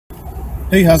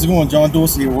Hey, how's it going? John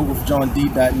Dorsey here with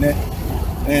JohnD.net,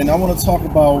 and I want to talk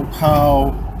about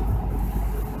how,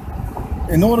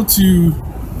 in order to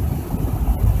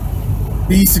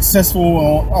be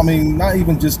successful, I mean, not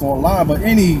even just online, but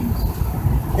anything,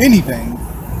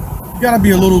 you gotta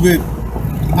be a little bit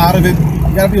out of it.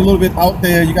 You gotta be a little bit out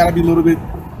there. You gotta be a little bit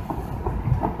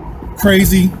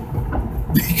crazy,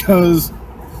 because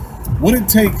what it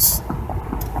takes,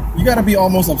 you gotta be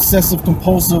almost obsessive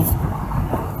compulsive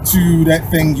to that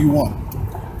thing you want.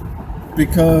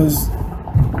 Because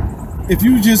if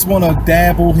you just want to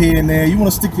dabble here and there, you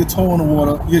want to stick your toe in the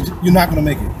water, you're not going to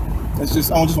make it. That's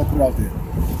just, I just want to put it out there.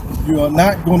 You are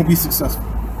not going to be successful.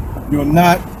 You're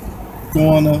not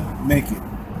going to make it,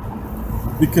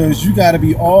 because you got to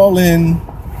be all in,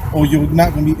 or you're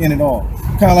not going to be in at all.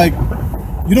 Kind of like,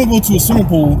 you don't go to a swimming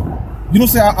pool. You don't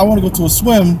say, I want to go to a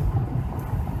swim,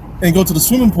 and go to the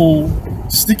swimming pool,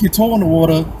 stick your toe in the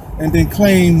water, and then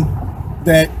claim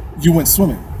that you went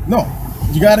swimming. No,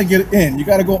 you got to get in. You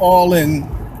got to go all in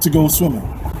to go swimming.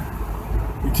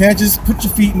 You can't just put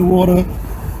your feet in the water.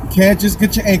 You can't just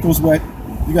get your ankles wet.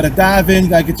 You got to dive in. You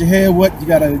got to get your hair wet. You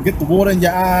got to get the water in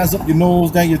your eyes, up your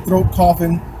nose, down your throat,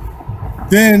 coughing.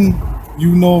 Then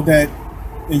you know that,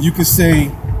 and you can say,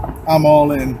 I'm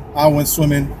all in. I went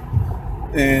swimming,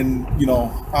 and you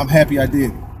know, I'm happy I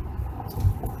did.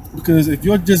 Because if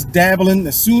you're just dabbling,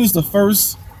 as soon as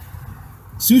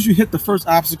you hit the first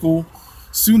obstacle,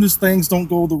 as soon as things don't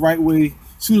go the right way,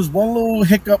 as soon as one little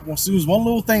hiccup, as soon as one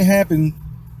little thing happens,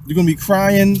 you're gonna be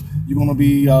crying. You're gonna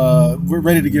be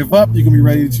ready to give up. You're gonna be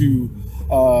ready to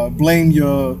blame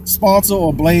your sponsor,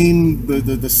 or blame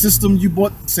the system you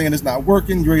bought, saying it's not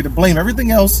working. You're ready to blame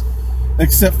everything else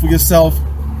except for yourself.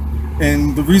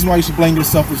 And the reason why you should blame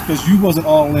yourself is because you wasn't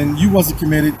all in, you wasn't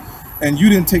committed, and you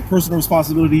didn't take personal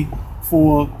responsibility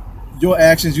for your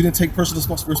actions. You didn't take personal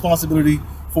responsibility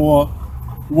for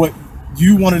what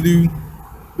you want to do,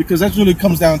 because that's really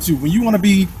comes down to, when you want to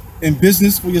be in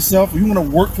business for yourself, when you want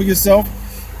to work for yourself,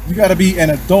 you got to be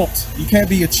an adult. You can't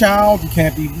be a child. You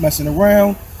can't be messing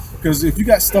around, because if you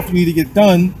got stuff you need to get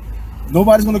done,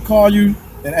 nobody's going to call you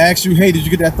and ask you, hey, did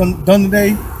you get that done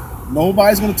today?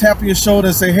 Nobody's going to tap on your shoulder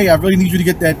and say, hey, I really need you to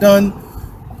get that done.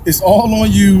 It's all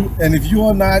on you. And if you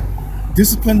are not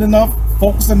disciplined enough,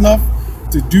 focused enough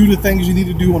to do the things you need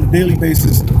to do on a daily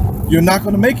basis, you're not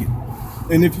going to make it.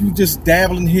 And if you just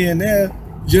dabbling here and there,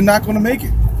 you're not going to make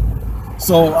it.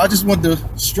 So I just want to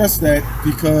stress that,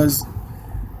 because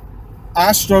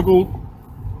I struggled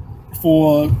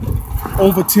for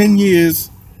over 10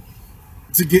 years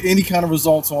to get any kind of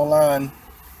results online.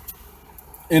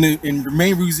 And the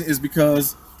main reason is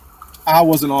because I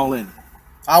wasn't all in.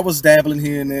 I was dabbling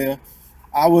here and there.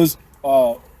 I was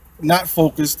not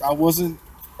focused. I wasn't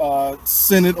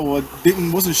centered, or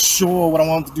wasn't sure what I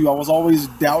wanted to do. I was always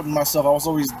doubting myself. I was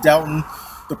always doubting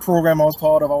the program I was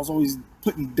part of. I was always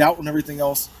putting doubt on everything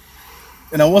else,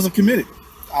 and I wasn't committed.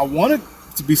 I wanted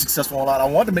to be successful online. I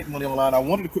wanted to make money online. I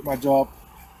wanted to quit my job,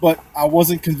 but I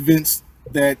wasn't convinced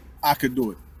that I could do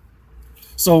it.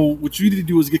 So what you need to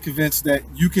do is get convinced that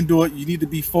you can do it. You need to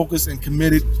be focused and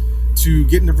committed to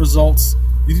getting the results.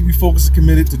 You need to be focused and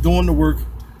committed to doing the work.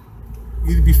 You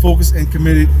need to be focused and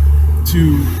committed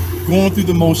to going through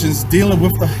the motions, dealing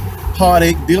with the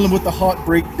heartache, dealing with the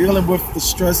heartbreak, dealing with the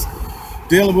stress,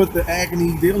 dealing with the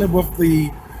agony, dealing with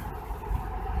the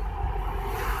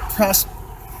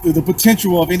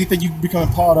potential of anything you become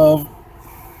a part of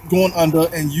going under,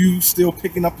 and you still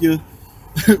picking up the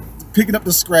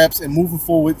scraps and moving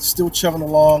forward, still chugging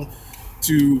along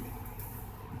to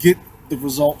get the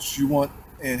results you want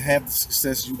and have the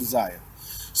success you desire.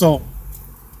 So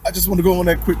I just want to go on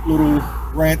that quick little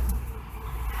rant.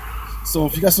 So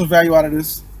if you got some value out of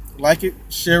this, like it,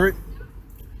 share it,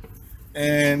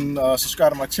 and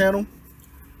subscribe to my channel,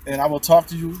 and I will talk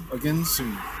to you again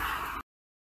soon.